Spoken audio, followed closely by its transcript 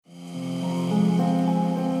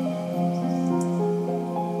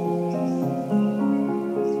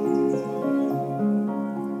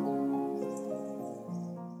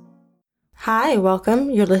Hi, welcome.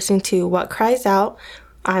 You're listening to What Cries Out.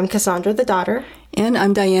 I'm Cassandra, the daughter. And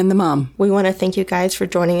I'm Diane, the mom. We want to thank you guys for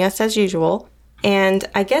joining us as usual. And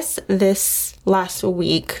I guess this last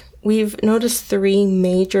week, we've noticed 3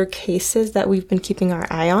 major cases that we've been keeping our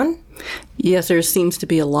eye on. Yes, there seems to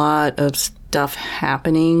be a lot of stuff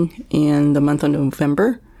happening in the month of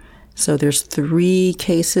November. So there's 3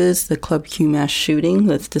 cases, the Club Q mass shooting.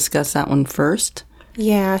 Let's discuss that one first.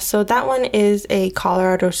 Yeah, so that one is a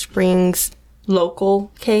Colorado Springs local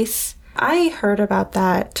case. I heard about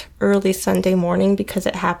that early Sunday morning because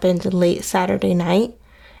it happened late Saturday night.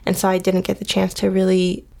 And so I didn't get the chance to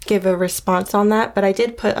really give a response on that. But I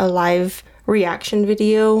did put a live reaction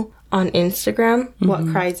video on Instagram, What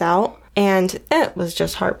Cries Out. And it was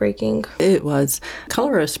just heartbreaking. It was.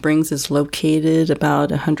 Colorado Springs is located about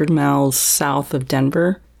 100 miles south of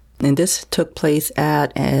Denver. And this took place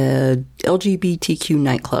at a LGBTQ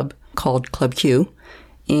nightclub called Club Q.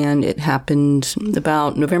 And it happened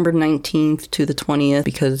about November 19th to the 20th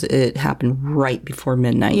because it happened right before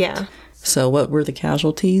midnight. Yeah. So what were the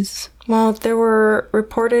casualties? Well, there were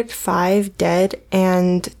reported 5 dead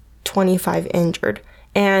and 25 injured.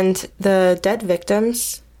 And the dead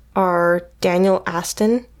victims are Daniel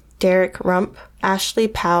Aston, Derek Rump, Ashley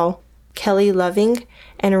Powell, Kelly Loving,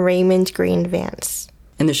 and Raymond Green Vance.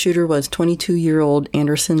 And the shooter was 22-year-old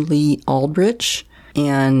Anderson Lee Aldrich,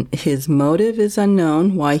 and his motive is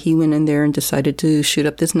unknown, why he went in there and decided to shoot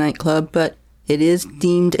up this nightclub, but it is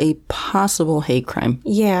deemed a possible hate crime.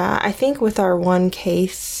 Yeah, I think with our one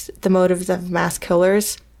case, the motives of mass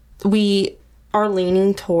killers, we are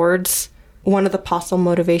leaning towards one of the possible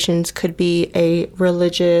motivations could be a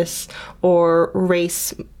religious or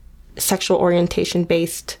race, sexual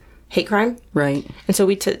orientation-based hate crime. Right. And so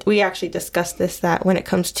we actually discussed this, that when it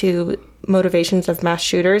comes to motivations of mass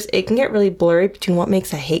shooters, it can get really blurry between what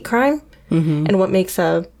makes a hate crime and what makes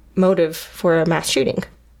a motive for a mass shooting.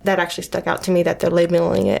 That actually stuck out to me, that they're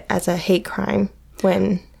labeling it as a hate crime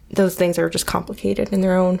when those things are just complicated in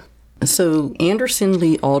their own. So Anderson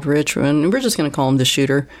Lee Aldrich, and we're just going to call him the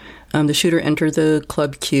shooter. The shooter entered the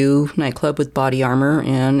Club Q nightclub with body armor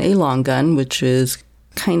and a long gun, which is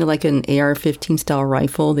kind of like an AR-15 style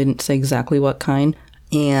rifle. They didn't say exactly what kind.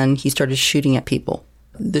 And he started shooting at people.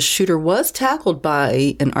 The shooter was tackled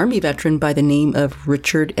by an Army veteran by the name of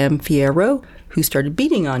Richard M. Fierro, who started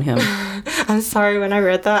beating on him. I'm sorry, when I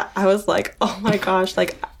read that, I was like, oh my gosh,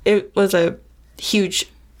 like it was a huge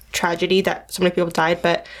tragedy that so many people died,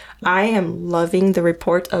 but I am loving the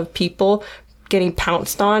report of people getting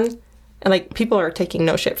pounced on, and like people are taking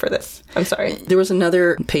no shit for this. I'm sorry. There was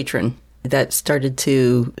another patron that started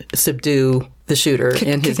to subdue the shooter,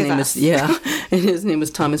 and his name is and his name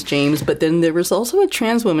was Thomas James. But then there was also a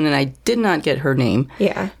trans woman, and I did not get her name.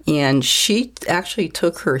 Yeah, and she actually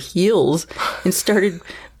took her heels and started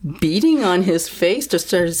beating on his face, just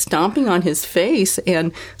started stomping on his face.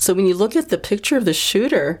 And so when you look at the picture of the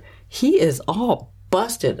shooter, he is all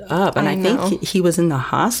busted up, and I think he was in the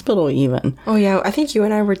hospital even. Oh yeah, I think you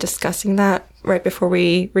and I were discussing that right before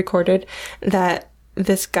we recorded, that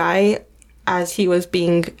this guy, as he was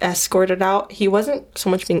being escorted out, he wasn't so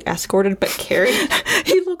much being escorted but carried.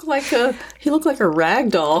 He looked like a rag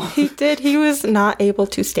doll. He did. He was not able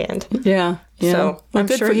to stand. Yeah. So I'm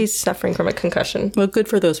sure he's suffering from a concussion. Well, good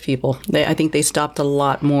for those people. I think they stopped a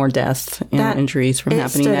lot more deaths and injuries from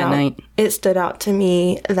happening that night. It stood out to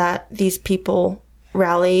me that these people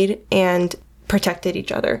rallied and protected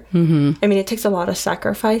each other. Mm-hmm. I mean, it takes a lot of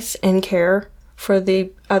sacrifice and care for the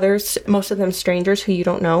others, most of them strangers who you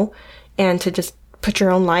don't know, and to just put your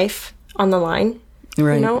own life on the line.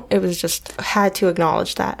 Right. You know, it was just, had to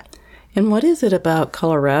acknowledge that. And what is it about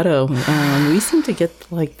Colorado? We seem to get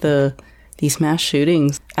like these mass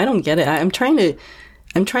shootings. I don't get it. I'm trying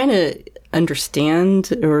to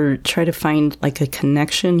understand or try to find like a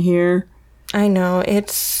connection here. I know,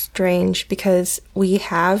 it's strange because we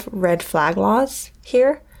have red flag laws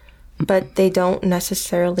here, but they don't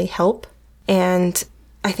necessarily help. And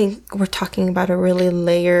I think we're talking about a really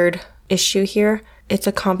layered issue here. It's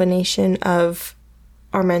a combination of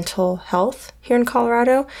our mental health here in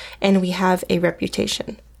Colorado, and we have a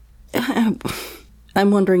reputation.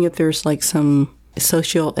 I'm wondering if there's like some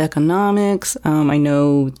socioeconomics. I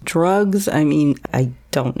know drugs. I mean, I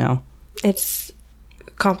don't know. It's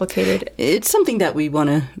complicated. It's something that we want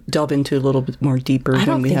to delve into a little bit more deeper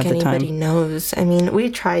when we have the time. I don't think anybody knows. I mean,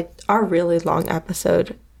 we tried our really long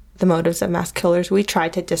episode, The Motives of Mass Killers. We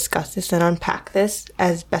tried to discuss this and unpack this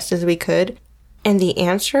as best as we could. And the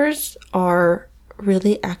answers are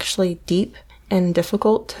really actually deep and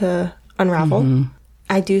difficult to unravel. Mm-hmm.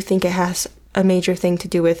 I do think it has a major thing to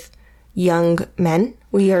do with young men.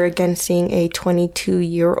 We are again seeing a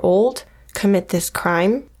 22-year-old commit this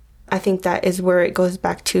crime. I think that is where it goes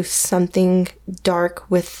back to something dark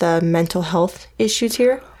with the mental health issues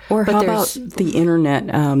here. Or how about the internet,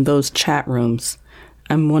 those chat rooms?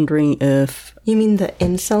 I'm wondering if... You mean the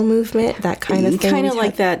incel movement, that kind of thing? Kind of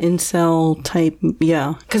like that incel type,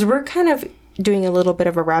 yeah. Because we're kind of doing a little bit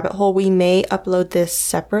of a rabbit hole. We may upload this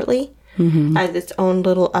separately as its own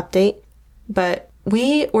little update. But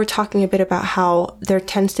we were talking a bit about how there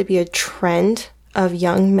tends to be a trend of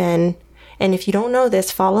young men. And if you don't know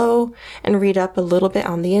this, follow and read up a little bit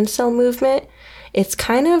on the incel movement. It's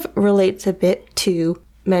kind of relates a bit to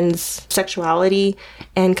men's sexuality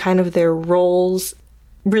and kind of their roles.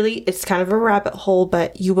 Really, it's kind of a rabbit hole,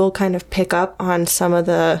 but you will kind of pick up on some of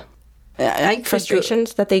the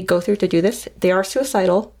frustrations that they go through to do this. They are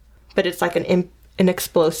suicidal, but it's like an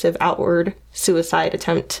explosive outward suicide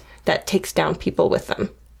attempt that takes down people with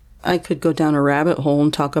them. I could go down a rabbit hole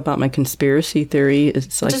and talk about my conspiracy theory.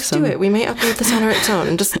 It's like just do it. We may upload this on its own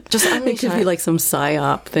and just it could be like some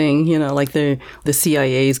psyop thing, you know, like the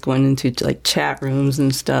CIA is going into like chat rooms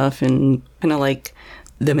and stuff, and kind of like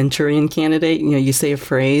the Manchurian Candidate. You know, you say a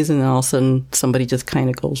phrase and then all of a sudden somebody just kind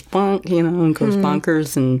of goes bonk, you know, and goes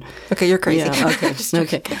bonkers. And okay, you're crazy. Yeah,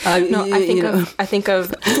 okay, okay. No, I think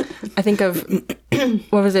of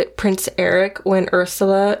what was it, Prince Eric, when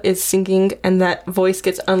Ursula is singing and that voice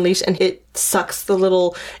gets unleashed and it sucks the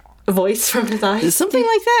little voice from his eyes. Something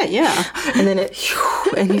like that, yeah. And then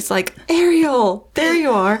and he's like, Ariel, there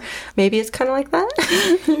you are. Maybe it's kind of like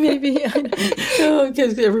that. Maybe.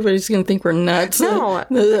 Because everybody's going to think we're nuts. No.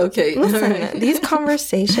 Okay. Listen, right. These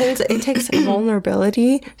conversations, it takes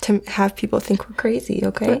vulnerability to have people think we're crazy,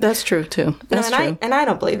 okay? But that's true, too. That's true. I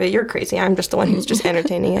don't believe it. You're crazy. I'm just the one who's just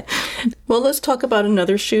entertaining it. Well, let's talk about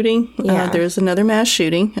another shooting. Yeah. There's another mass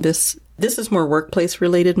shooting. This is more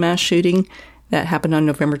workplace-related mass shooting. That happened on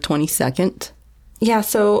November 22nd. Yeah,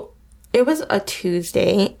 so it was a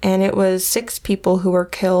Tuesday, and it was 6 people who were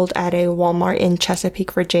killed at a Walmart in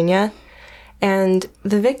Chesapeake, Virginia. And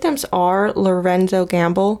the victims are Lorenzo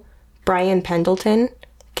Gamble, Brian Pendleton,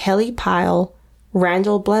 Kelly Pyle,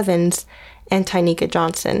 Randall Blevins, and Tynika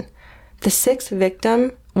Johnson. The 6th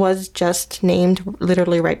victim was just named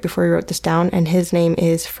literally right before we wrote this down, and his name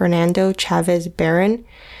is Fernando Chavez Barron.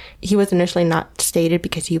 He was initially not stated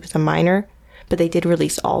because he was a minor, but they did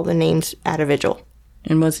release all the names at a vigil.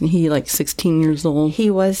 And wasn't he like 16 years old? He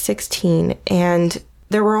was 16, and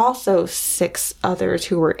there were also 6 others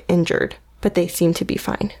who were injured, but they seemed to be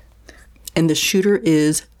fine. And the shooter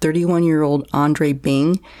is 31-year-old Andre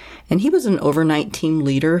Bing, and he was an overnight team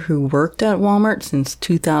leader who worked at Walmart since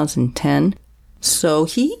 2010. So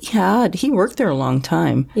he worked there a long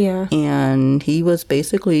time. Yeah. And he was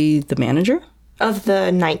basically the manager? Of the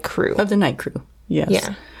night crew. Of the night crew, yes.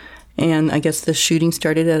 Yeah. And I guess the shooting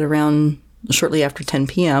started at around shortly after 10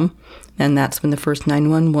 p.m., and that's when the first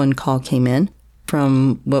 911 call came in.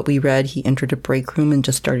 From what we read, he entered a break room and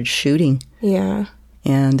just started shooting. Yeah.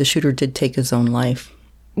 And the shooter did take his own life.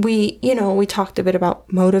 We talked a bit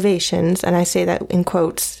about motivations, and I say that in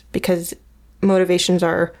quotes because motivations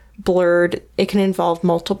are blurred. It can involve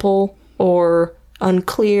multiple or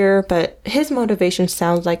unclear, but his motivation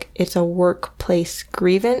sounds like it's a workplace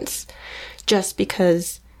grievance just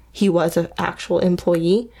because he was an actual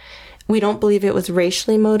employee. We don't believe it was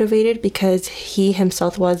racially motivated because he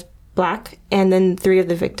himself was Black, and then 3 of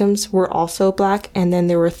the victims were also Black, and then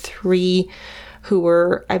there were 3 who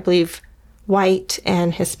were, I believe, white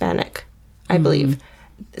and Hispanic, I believe.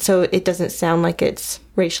 So it doesn't sound like it's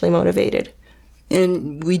racially motivated.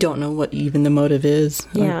 And we don't know what even the motive is,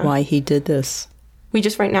 like why he did this. We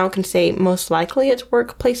just right now can say most likely it's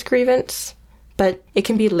workplace grievance, but it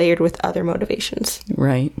can be layered with other motivations.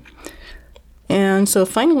 Right. And so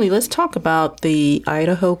finally, let's talk about the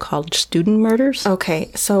Idaho college student murders. Okay,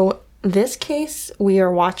 so this case we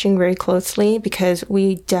are watching very closely because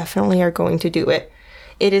we definitely are going to do it.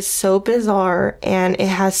 It is so bizarre, and it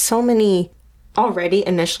has so many... Already,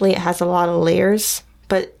 initially, it has a lot of layers,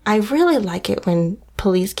 but I really like it when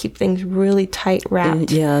police keep things really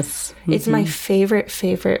tight-wrapped. Yes. Mm-hmm. It's my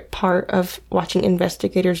favorite part of watching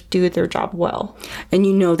investigators do their job well. And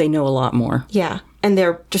they know a lot more. Yeah. And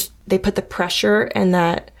they put the pressure and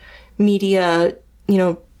that media,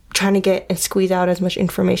 trying to get and squeeze out as much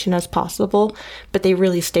information as possible, but they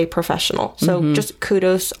really stay professional. So just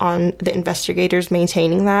kudos on the investigators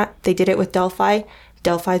maintaining that. They did it with Delphi.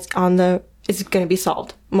 Delphi's is going to be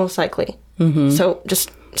solved, most likely. So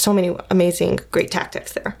just so many amazing, great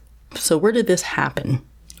tactics there. So where did this happen?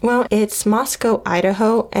 Well, it's Moscow,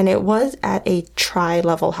 Idaho, and it was at a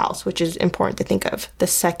tri-level house, which is important to think of, the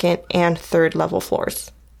 2nd and 3rd level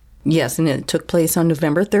floors. Yes, and it took place on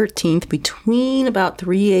November 13th between about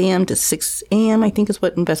 3 a.m. to 6 a.m., I think is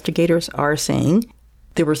what investigators are saying.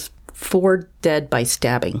 There were 4 dead by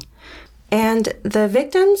stabbing. And the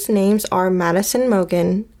victims' names are Madison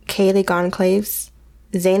Mogan, Kaylee Goncalves,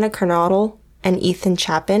 Zaina Kernodle, and Ethan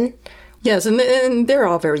Chapin. Yes, and they're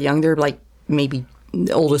all very young. They're like maybe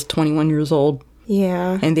the oldest 21 years old.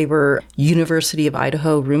 Yeah. And they were University of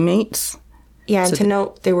Idaho roommates. Yeah, and to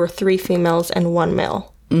note, there were 3 females and 1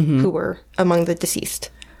 male who were among the deceased.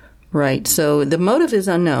 Right. So the motive is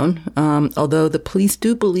unknown, although the police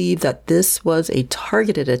do believe that this was a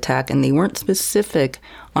targeted attack, and they weren't specific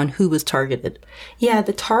on who was targeted. Yeah,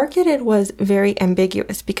 the targeted was very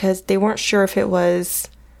ambiguous because they weren't sure if it was...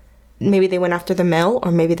 Maybe they went after the male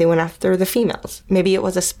or maybe they went after the females. Maybe it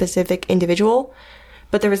was a specific individual,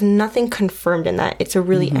 but there was nothing confirmed in that. It's a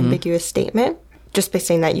really ambiguous statement. Just by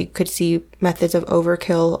saying that, you could see methods of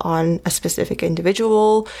overkill on a specific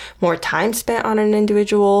individual, more time spent on an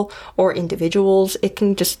individual, or individuals.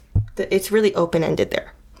 It's really open-ended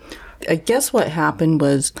there. I guess what happened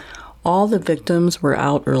was all the victims were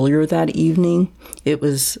out earlier that evening. It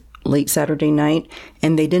was late Saturday night,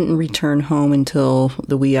 and they didn't return home until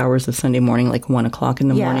the wee hours of Sunday morning, like 1 o'clock in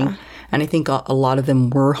the morning. And I think a lot of them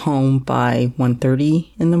were home by 1:30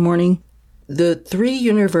 in the morning. The 3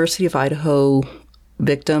 University of Idaho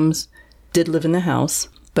victims did live in the house,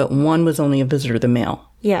 but one was only a visitor, the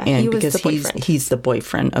male. Yeah, and he was because the boyfriend. he's the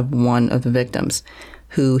boyfriend of one of the victims,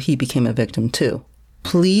 who he became a victim to.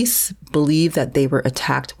 Police believe that they were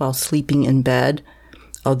attacked while sleeping in bed,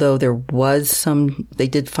 although they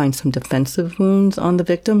did find some defensive wounds on the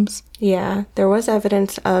victims. Yeah, there was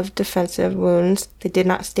evidence of defensive wounds. They did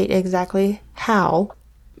not state exactly how,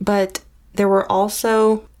 but there were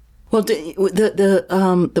also... Well,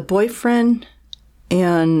 the boyfriend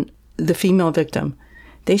and the female victim,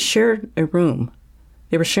 they shared a room.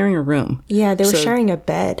 They were sharing a room. Yeah, they were sharing a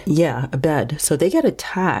bed. Yeah, a bed. So they got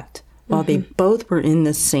attacked while they both were in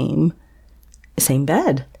the same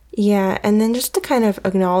bed. Yeah, and then just to kind of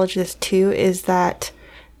acknowledge this too is that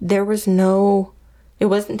they didn't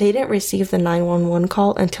receive the 911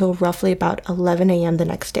 call until roughly about 11 a.m. the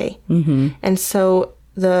next day. Mm-hmm. And so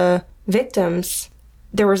the victims,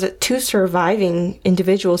 there was 2 surviving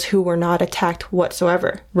individuals who were not attacked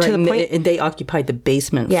whatsoever. Right, to the point, and they occupied the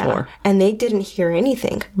basement floor. And they didn't hear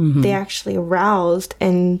anything. Mm-hmm. They actually roused,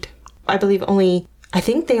 and I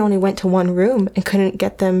think they only went to one room and couldn't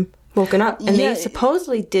get them woken up. And they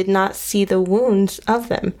supposedly did not see the wounds of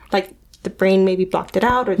them. Like, the brain maybe blocked it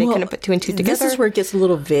out, or they couldn't put 2 and 2 together. This is where it gets a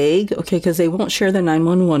little vague, okay, because they won't share the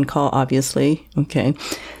 911 call, obviously, okay.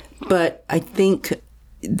 But I think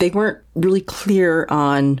they weren't really clear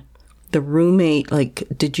on the roommate. Like,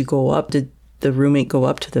 did the roommate go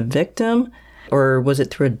up to the victim? Or was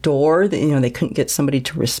it through a door that, they couldn't get somebody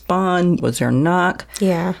to respond? Was there a knock?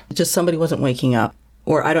 Yeah. Just somebody wasn't waking up.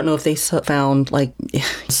 Or I don't know if they found, like,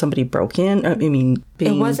 somebody broke in.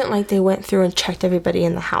 It wasn't like they went through and checked everybody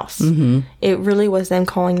in the house. Mm-hmm. It really was them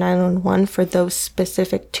calling 911 for those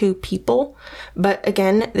specific 2 people. But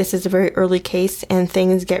again, this is a very early case, and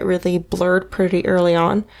things get really blurred pretty early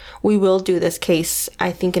on. We will do this case,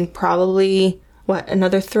 I think, in probably,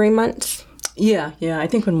 another 3 months? Yeah, I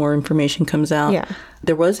think when more information comes out. Yeah.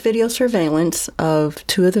 There was video surveillance of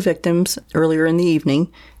 2 of the victims earlier in the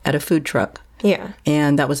evening at a food truck. Yeah.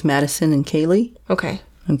 And that was Madison and Kaylee. Okay,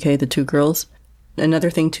 the 2 girls.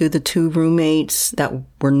 Another thing, too, the 2 roommates that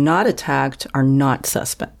were not attacked are not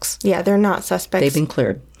suspects. Yeah, they're not suspects. They've been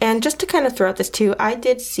cleared. And just to kind of throw out this, too, I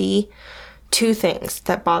did see 2 things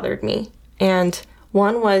that bothered me. And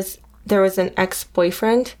one was there was an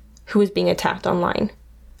ex-boyfriend who was being attacked online.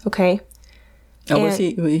 Okay? Oh, was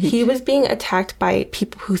he? He was being attacked by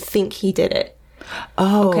people who think he did it.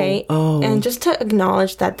 Oh. Okay? Oh. And just to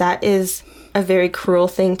acknowledge that is a very cruel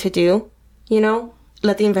thing to do,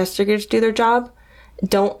 let the investigators do their job.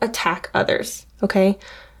 Don't attack others, okay?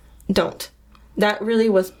 Don't. That really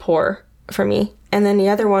was poor for me. And then the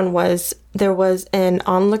other one was there was an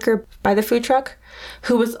onlooker by the food truck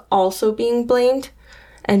who was also being blamed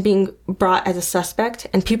and being brought as a suspect,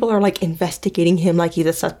 and people are like investigating him like he's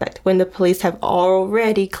a suspect when the police have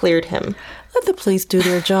already cleared him. Let the police do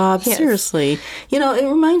their job. Yes. Seriously. It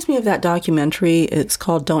reminds me of that documentary. It's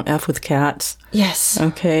called Don't F with Cats. Yes.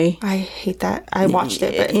 Okay. I hate that. I watched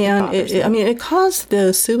it, but it caused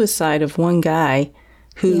the suicide of one guy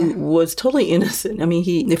who was totally innocent. I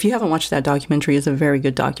mean, if you haven't watched that documentary, it's a very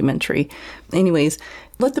good documentary. Anyways,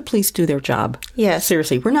 let the police do their job. Yes.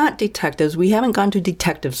 Seriously, we're not detectives. We haven't gone to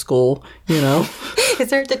detective school, Is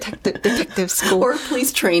there a detective school? Or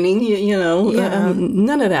police training,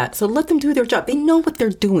 none of that. So let them do their job. They know what they're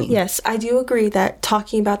doing. Yes, I do agree that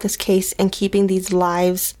talking about this case and keeping these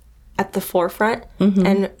lives at the forefront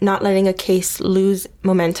and not letting a case lose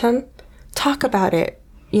momentum, talk about it,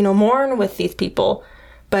 mourn with these people,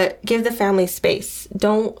 but give the family space.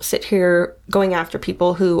 Don't sit here going after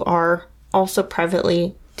people who are also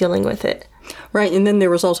privately dealing with it. Right. And then there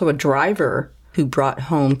was also a driver who brought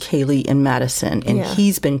home Kaylee and Madison, and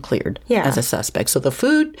he's been cleared as a suspect. So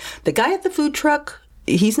the guy at the food truck,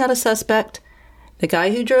 he's not a suspect. The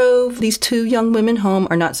guy who drove these two young women home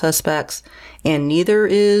are not suspects, and neither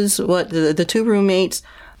is the two roommates.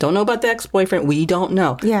 Don't know about the ex-boyfriend. We don't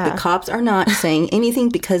know. Yeah. The cops are not saying anything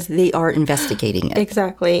because they are investigating it.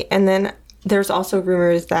 Exactly. And then there's also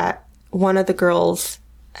rumors that one of the girls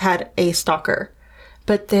had a stalker.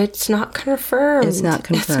 But it's not confirmed. It's not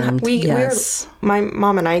confirmed. Yes. My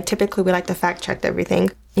mom and I, typically, we like to fact check everything,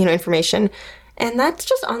 information. And that's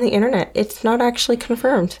just on the internet. It's not actually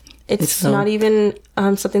confirmed. It's not even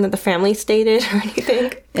something that the family stated or anything.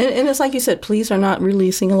 And it's like you said, police are not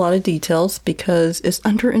releasing a lot of details because it's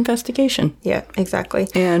under investigation. Yeah, exactly.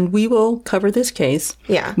 And we will cover this case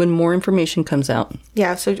when more information comes out.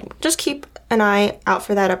 Yeah, so just keep an eye out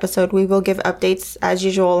for that episode. We will give updates as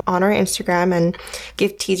usual on our Instagram and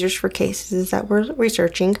give teasers for cases that we're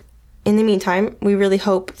researching. In the meantime, we really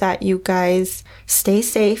hope that you guys stay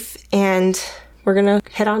safe, and we're going to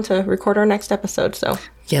head on to record our next episode. So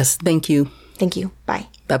yes, thank you. Thank you. Bye.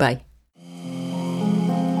 Bye-bye.